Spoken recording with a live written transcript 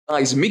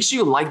Guys, make sure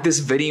you like this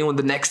video in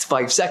the next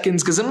 5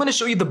 seconds because I'm going to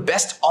show you the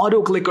best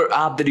auto clicker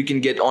app that you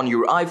can get on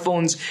your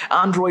iPhones,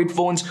 Android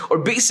phones, or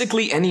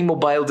basically any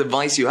mobile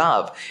device you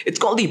have. It's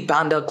called the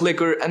Panda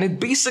Clicker and it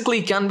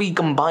basically can be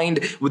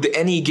combined with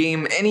any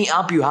game, any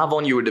app you have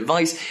on your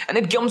device, and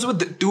it comes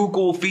with two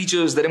cool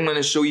features that I'm going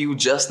to show you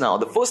just now.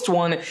 The first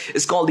one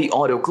is called the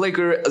Auto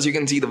Clicker. As you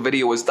can see, the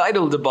video is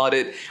titled about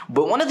it,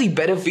 but one of the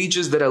better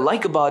features that I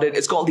like about it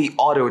is called the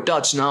Auto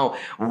Touch. Now,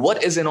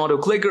 what is an Auto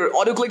Clicker?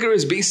 Auto Clicker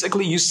is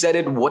basically you set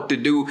it what to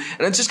do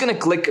and it's just gonna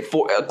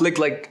click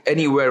like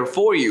anywhere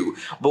for you.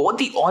 But what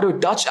the Auto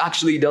Touch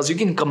actually does, you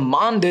can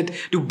command it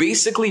to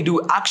basically do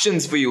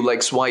actions for you,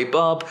 like swipe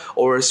up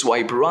or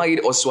swipe right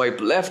or swipe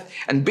left,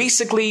 and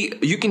basically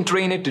you can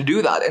train it to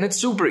do that, and it's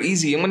super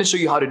easy. I'm going to show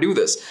you how to do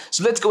this.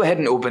 So let's go ahead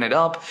and open it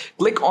up,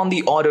 click on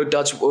the Auto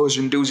Touch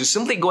version 2, just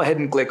simply go ahead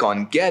and click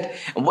on get,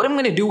 and what I'm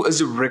going to do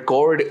is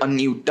record a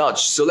new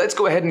touch. So let's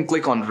go ahead and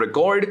click on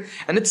record,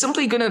 and it's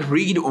simply going to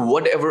read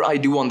whatever I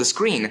do on the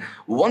screen.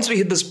 Once we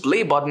hit this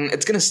play button,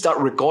 it's going to start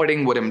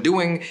recording what I'm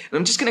doing, and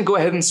I'm just going to go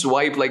ahead and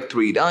swipe like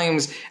 3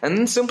 times and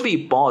then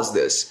simply pause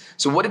this.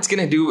 So what it's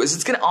going to do is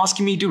it's going to ask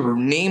me to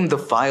rename the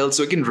file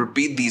so I can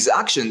repeat these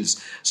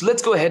actions. So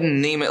let's go ahead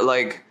and name it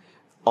like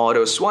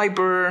Auto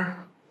Swiper.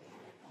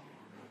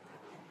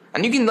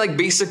 And you can like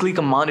basically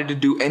command it to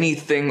do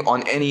anything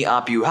on any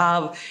app you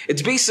have.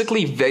 It's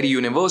basically very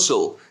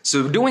universal.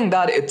 So doing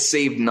that, it's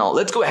saved now.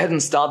 Let's go ahead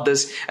and start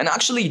this and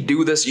actually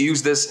do this,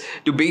 use this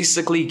to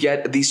basically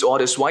get this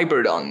Auto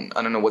Swiper done.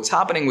 I don't know what's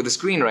happening with the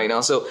screen right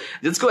now. So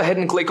let's go ahead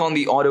and click on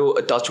the Auto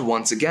Touch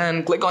once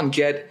again, click on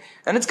get,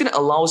 and it's going to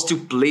allow us to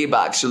play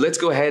back. So let's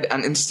go ahead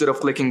and instead of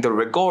clicking the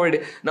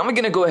record, now we're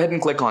going to go ahead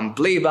and click on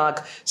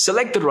playback,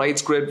 select the right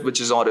script, which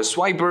is Auto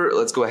Swiper.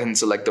 Let's go ahead and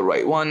select the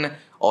right one.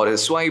 Auto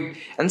swipe,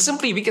 and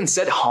simply we can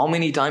set how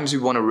many times we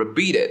want to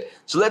repeat it.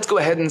 So let's go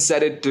ahead and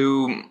set it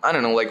to, I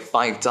don't know, like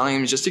 5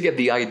 times just to get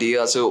the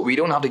idea, so we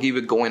don't have to keep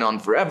it going on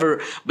forever,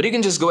 but you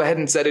can just go ahead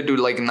and set it to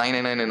like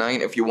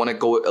 9999 if you want to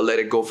go let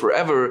it go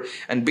forever.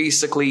 And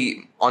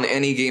basically on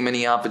any game,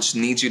 any app, it just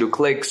needs you to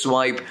click,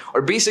 swipe,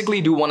 or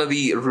basically do one of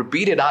the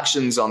repeated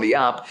actions on the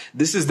app.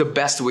 This is the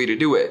best way to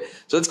do it.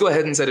 So let's go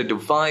ahead and set it to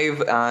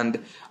 5,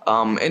 and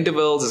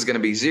intervals is going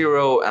to be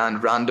 0,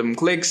 and random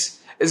clicks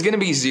is going to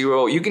be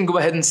 0. You can go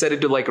ahead and set it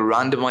to like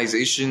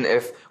randomization.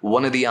 If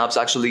one of the apps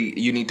actually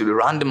you need to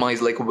randomize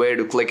like where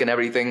to click and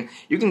everything,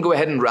 you can go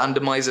ahead and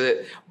randomize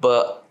it.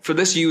 But for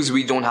this use,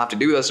 we don't have to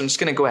do that. So I'm just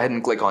going to go ahead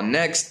and click on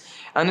next.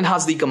 And it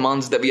has the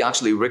commands that we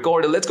actually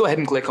recorded. Let's go ahead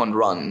and click on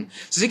run.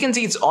 So as you can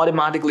see, it's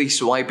automatically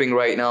swiping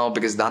right now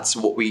because that's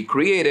what we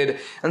created.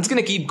 And it's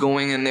going to keep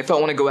going. And if I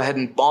want to go ahead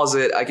and pause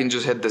it, I can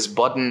just hit this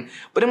button.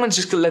 But I'm going to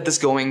just let this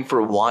going for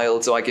a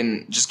while so I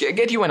can just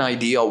get you an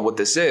idea of what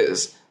this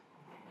is.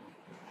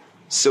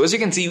 So as you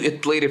can see,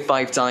 it played it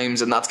 5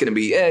 times and that's going to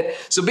be it.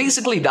 So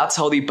basically that's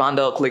how the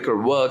Panda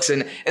Clicker works,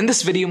 and in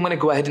this video I'm going to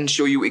go ahead and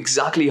show you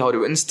exactly how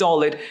to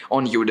install it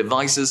on your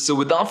devices. So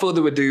without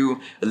further ado,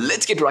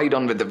 let's get right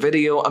on with the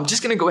video. I'm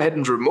just going to go ahead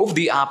and remove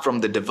the app from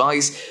the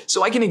device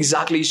so I can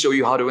exactly show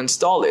you how to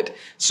install it.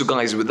 So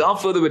guys,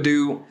 without further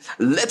ado,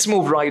 let's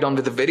move right on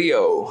with the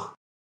video.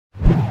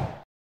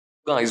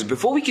 Guys,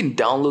 before we can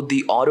download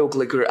the Auto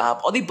Clicker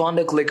app or the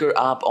Panda Clicker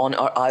app on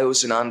our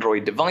iOS and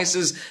Android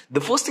devices,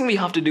 the first thing we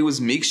have to do is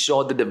make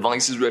sure the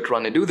devices we're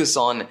trying to do this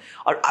on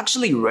are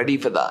actually ready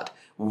for that.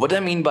 What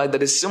I mean by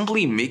that is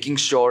simply making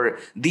sure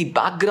the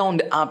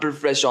background app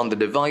refresh on the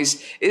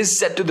device is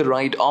set to the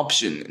right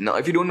option. Now,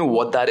 if you don't know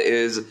what that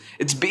is,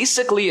 it's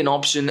basically an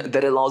option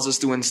that allows us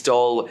to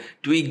install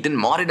tweaked and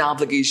modded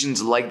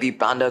applications like the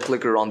Panda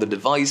Clicker on the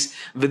device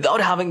without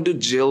having to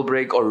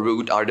jailbreak or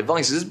root our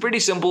devices. It's pretty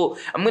simple.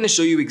 I'm going to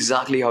show you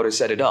exactly how to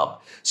set it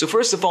up. So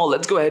first of all,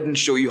 let's go ahead and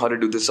show you how to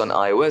do this on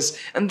iOS,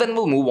 and then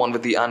we'll move on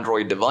with the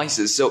Android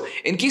devices. So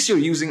in case you're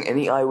using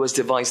any iOS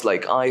device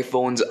like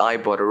iPhones,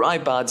 iPod, or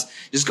iPads,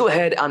 just go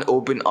ahead and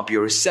open up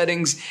your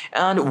settings,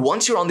 and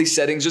once you're on the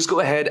settings, just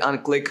go ahead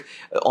and click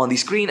on the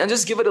screen and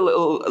just give it a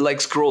little like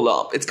scroll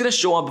up. It's gonna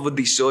show up with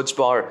the search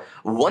bar.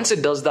 Once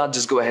it does that,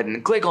 just go ahead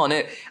and click on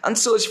it and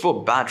search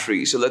for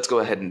battery. So let's go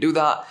ahead and do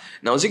that.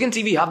 Now as you can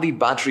see, we have the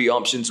battery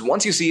options.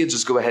 Once you see it,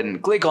 just go ahead and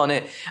click on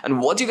it,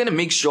 and what you're gonna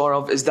make sure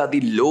of is that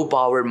the low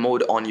power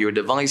mode on your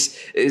device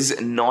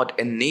is not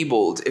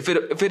enabled. If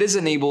it is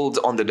enabled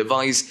on the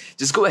device,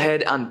 just go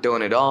ahead and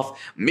turn it off.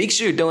 Make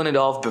sure you turn it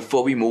off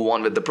before we move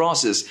on with the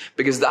process,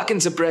 because that can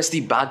suppress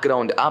the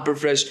background app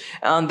refresh,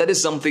 and that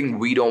is something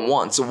we don't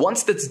want. So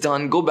once that's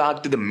done, go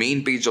back to the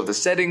main page of the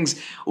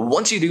settings.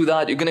 Once you do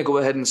that, you're gonna go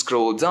ahead and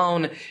scroll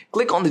down,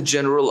 click on the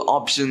general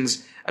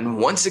options, and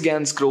once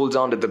again scroll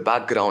down to the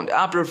background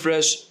app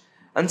refresh,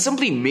 and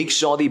simply make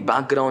sure the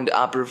background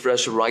app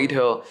refresh right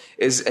here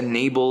is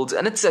enabled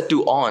and it's set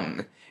to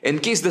on. In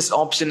case this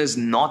option is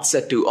not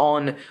set to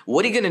on,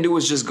 what you're going to do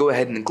is just go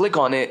ahead and click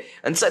on it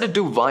and set it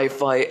to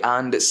Wi-Fi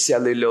and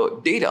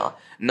cellular data.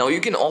 Now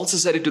you can also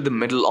set it to the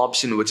middle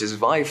option, which is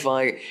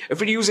Wi-Fi if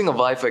you're using a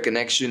Wi-Fi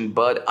connection,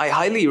 but I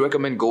highly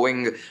recommend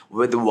going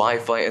with the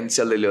Wi-Fi and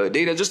cellular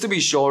data just to be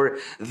sure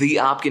the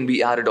app can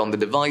be added on the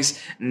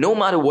device no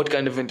matter what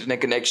kind of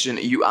internet connection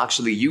you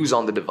actually use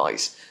on the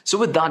device. So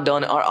with that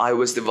done, our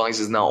iOS device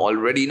is now all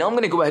ready. Now I'm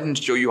going to go ahead and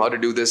show you how to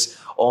do this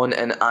on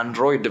an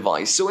Android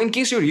device. So in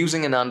case you're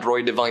using an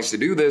Android device to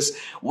do this,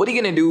 what you're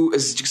going to do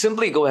is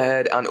simply go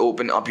ahead and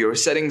open up your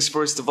settings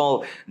first of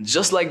all,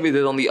 just like we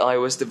did on the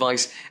iOS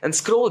device, and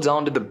scroll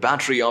down to the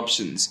battery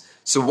options.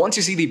 So once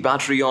you see the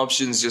battery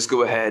options, just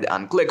go ahead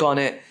and click on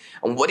it.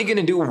 And what you're going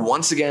to do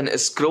once again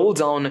is scroll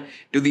down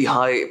to the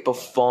high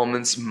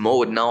performance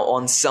mode. Now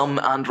on some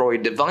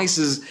Android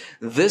devices,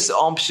 this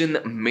option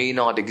may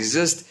not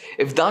exist.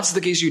 If that's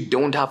the case, you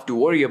don't have to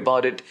worry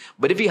about it.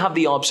 But if you have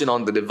the option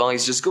on the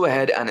device, just go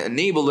ahead and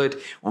enable it.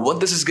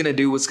 What this is going to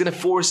do, it's going to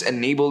force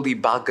enable the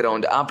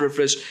background app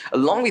refresh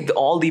along with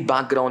all the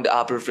background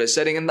app refresh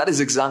setting. And that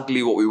is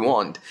exactly what we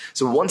want.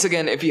 So once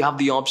again, if you have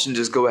the option,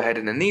 just go ahead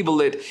and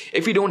enable it.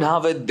 If you don't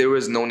have it, there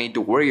is no need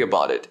to worry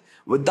about it.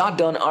 With that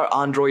done, our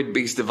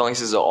Android-based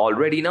devices are all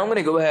ready. Now I'm going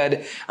to go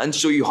ahead and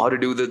show you how to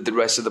do the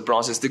rest of the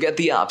process to get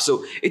the app.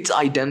 So it's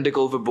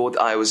identical for both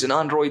iOS and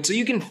Android. So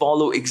you can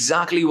follow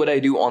exactly what I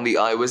do on the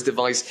iOS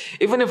device,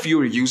 even if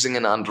you're using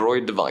an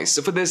Android device.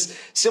 So for this,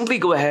 simply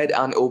go ahead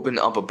and open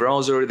up a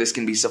browser. This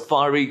can be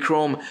Safari,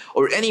 Chrome,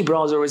 or any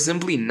browser.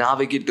 Simply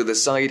navigate to the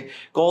site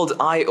called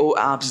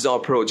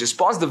ioapps.pro. Just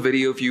pause the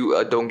video if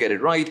you don't get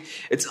it right.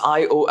 It's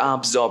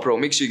ioapps.pro.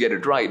 Make sure you get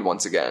it right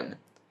once again.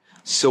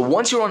 So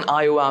once you're on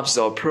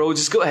iOapps.pro,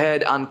 just go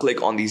ahead and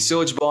click on the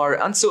search bar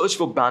and search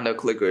for Panda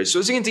Clicker.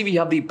 So as you can see, we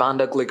have the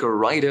Panda Clicker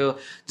right here.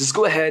 Just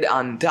go ahead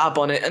and tap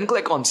on it and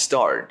click on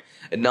Start.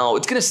 And now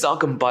it's going to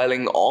start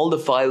compiling all the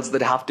files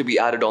that have to be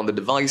added on the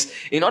device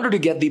in order to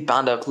get the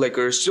Panda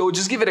Clicker. So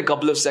just give it a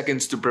couple of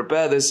seconds to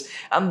prepare this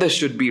and this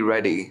should be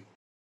ready.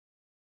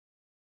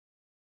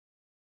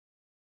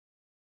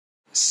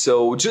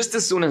 So just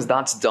as soon as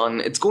that's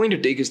done, it's going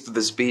to take us to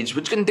this page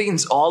which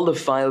contains all the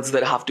files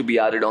that have to be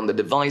added on the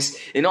device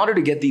in order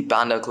to get the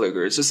Panda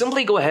Clicker. So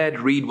simply go ahead,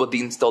 read what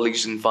the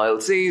installation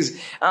file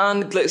says,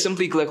 and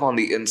simply click on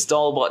the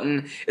install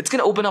button. It's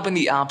going to open up in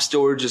the App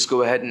Store. Just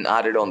go ahead and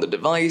add it on the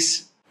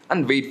device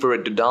and wait for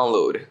it to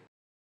download.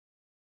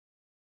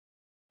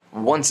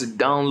 Once it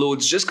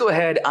downloads, just go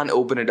ahead and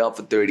open it up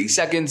for 30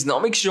 seconds. Now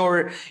make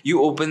sure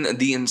you open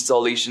the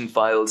installation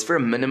files for a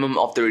minimum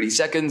of 30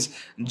 seconds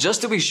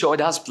just to be sure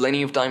it has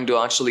plenty of time to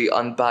actually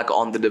unpack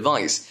on the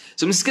device.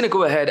 So I'm just going to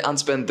go ahead and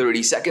spend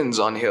 30 seconds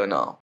on here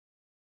now.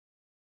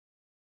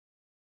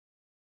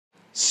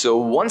 So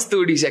once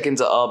 30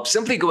 seconds are up,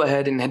 simply go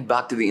ahead and head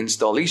back to the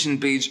installation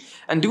page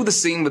and do the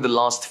same with the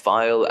last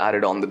file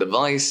added on the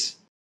device.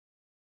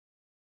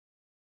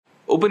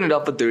 Open it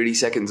up for 30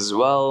 seconds as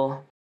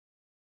well.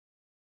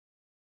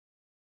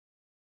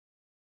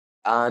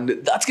 And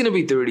that's going to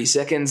be 30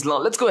 seconds. Now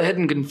let's go ahead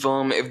and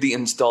confirm if the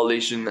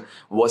installation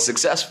was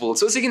successful.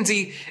 So as you can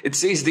see, it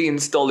says the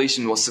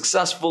installation was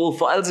successful.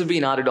 Files have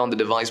been added on the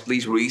device.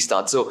 Please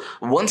restart. So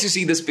once you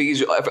see this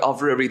page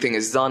after everything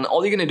is done,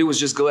 all you're going to do is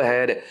just go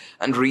ahead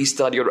and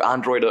restart your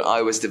Android or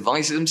iOS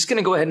devices. I'm just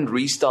going to go ahead and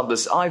restart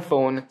this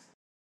iPhone.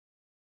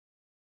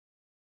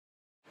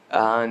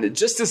 And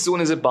just as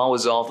soon as it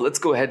powers off, let's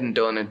go ahead and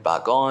turn it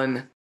back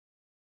on.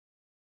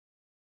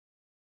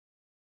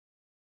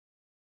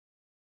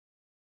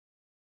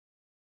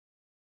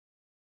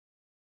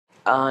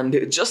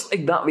 And just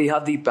like that, we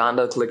have the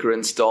Panda Clicker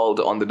installed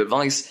on the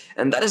device.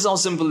 And that is how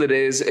simple it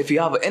is. If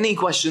you have any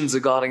questions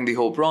regarding the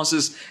whole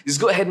process,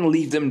 just go ahead and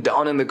leave them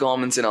down in the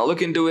comments and I'll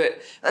look into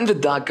it. And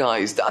with that,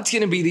 guys, that's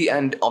going to be the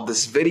end of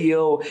this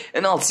video.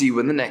 And I'll see you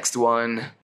in the next one.